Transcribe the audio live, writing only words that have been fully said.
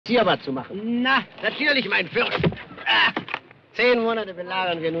Hierbar zu machen. Na, natürlich, mein Fürst. 10 Monate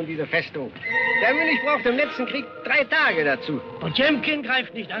belagern wir nun diese Festung. Der Münch braucht im letzten Krieg 3 Tage dazu. Potemkin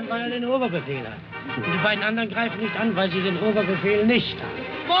greift nicht an, weil er den Oberbefehl hat. Und die beiden anderen greifen nicht an, weil sie den Oberbefehl nicht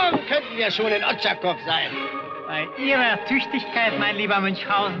haben. Morgen könnten wir schon in Otschakov sein. Bei Ihrer Tüchtigkeit, mein lieber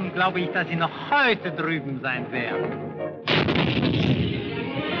Münchhausen, glaube ich, dass Sie noch heute drüben sein werden.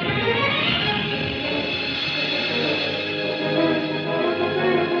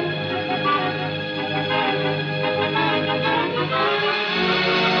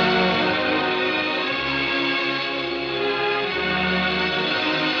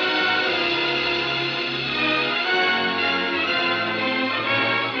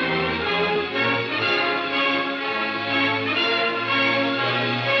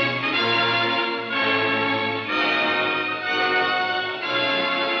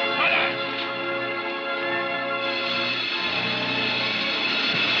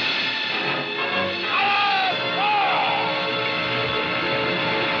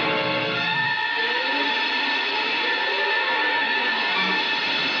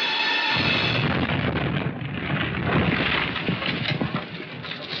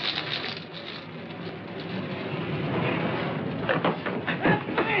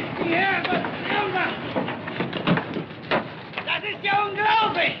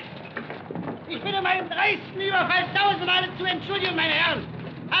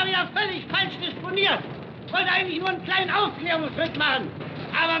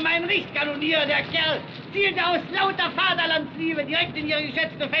 Der Kerl zielte aus lauter Vaterlandsliebe direkt in ihre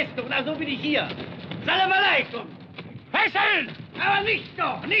geschätzte Festung. Na, so bin ich hier. Salam alaikum. Fesseln! Aber nicht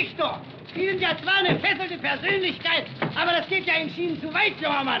doch, nicht doch. Sie sind ja zwar eine fesselte Persönlichkeit, aber das geht ja in Schienen zu weit,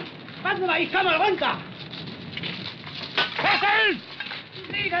 junger Mann. Warten Sie mal, ich komme mal runter. Fesseln!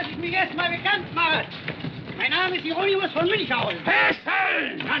 Sie sehen, dass ich mich erst mal bekannt mache. Mein Name ist Hieronymus von Münchhausens.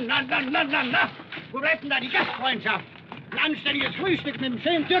 Fesseln! Na. Wo bleibt denn da die Gastfreundschaft? Ein anständiges Frühstück mit einem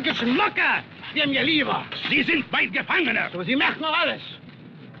schönen türkischen Mokka wäre mir lieber. Sie sind mein Gefangener. So, Sie merken auch alles.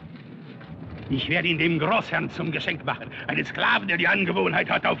 Ich werde ihn dem Großherrn zum Geschenk machen. Einen Sklaven, der die Angewohnheit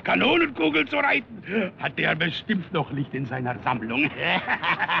hat, auf Kanonenkugel zu reiten, hat der bestimmt noch Licht in seiner Sammlung.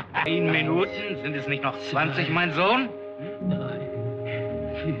 10 Minuten, sind es nicht noch 20, mein Sohn? 3,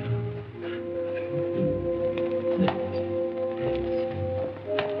 4.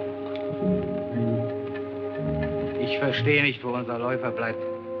 Ich verstehe nicht, wo unser Läufer bleibt.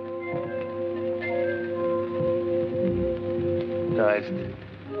 Da ist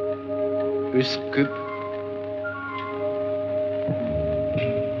Üsküp.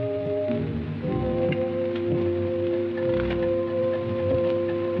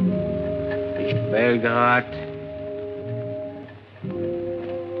 Nicht Belgrad.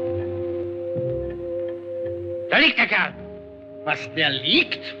 Da liegt der Kerl. Was, der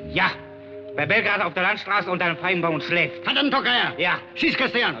liegt? Ja. Bei Belgrad auf der Landstraße unter einem Feigenbaum und schläft. Hat er einen Tocker her? Ja. Schieß,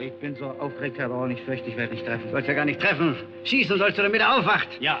 Christian. Ich bin so aufgeregt, Herr Bauer, ich fürchte, ich werde nicht treffen. Sollst ja gar nicht treffen. Schießen sollst du, damit er aufwacht.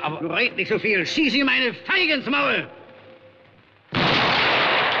 Ja, aber... Du red nicht so viel. Schieß ihm eine Feige ins Maul.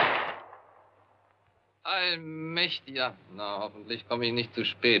 Allmächtiger. Na, hoffentlich komme ich nicht zu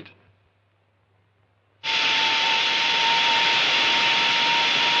spät.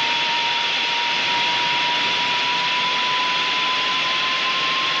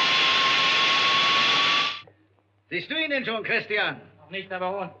 Siehst du ihn denn schon, Christian? Noch nicht, Herr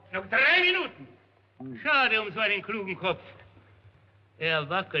Baron. Noch 3 Minuten. Schade um so einen klugen Kopf. Er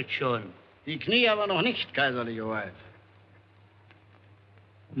wackelt schon. Die Knie aber noch nicht, kaiserliche Hoheit.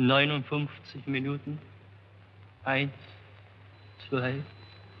 59 Minuten. 1, 2,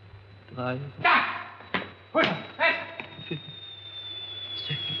 3. Da! Gut, fest! 4,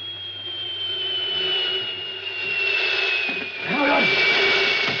 6.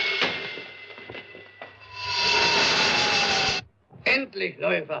 Endlich,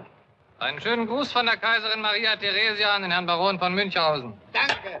 Läufer. Einen schönen Gruß von der Kaiserin Maria Theresia an den Herrn Baron von Münchhausen.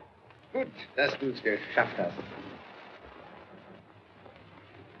 Danke. Gut, dass du es geschafft hast.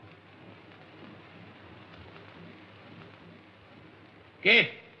 Geh.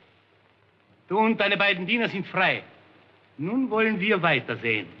 Du und deine beiden Diener sind frei. Nun wollen wir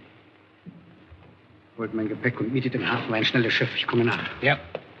weitersehen. Holt mein Gepäck und mietet im Hafen ein schnelles Schiff. Ich komme nach. Ja.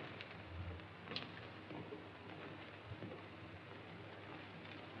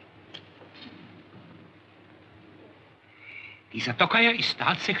 Dieser Tokayer ist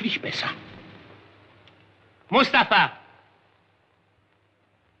tatsächlich besser. Mustafa!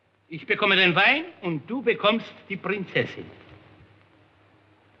 Ich bekomme den Wein und du bekommst die Prinzessin.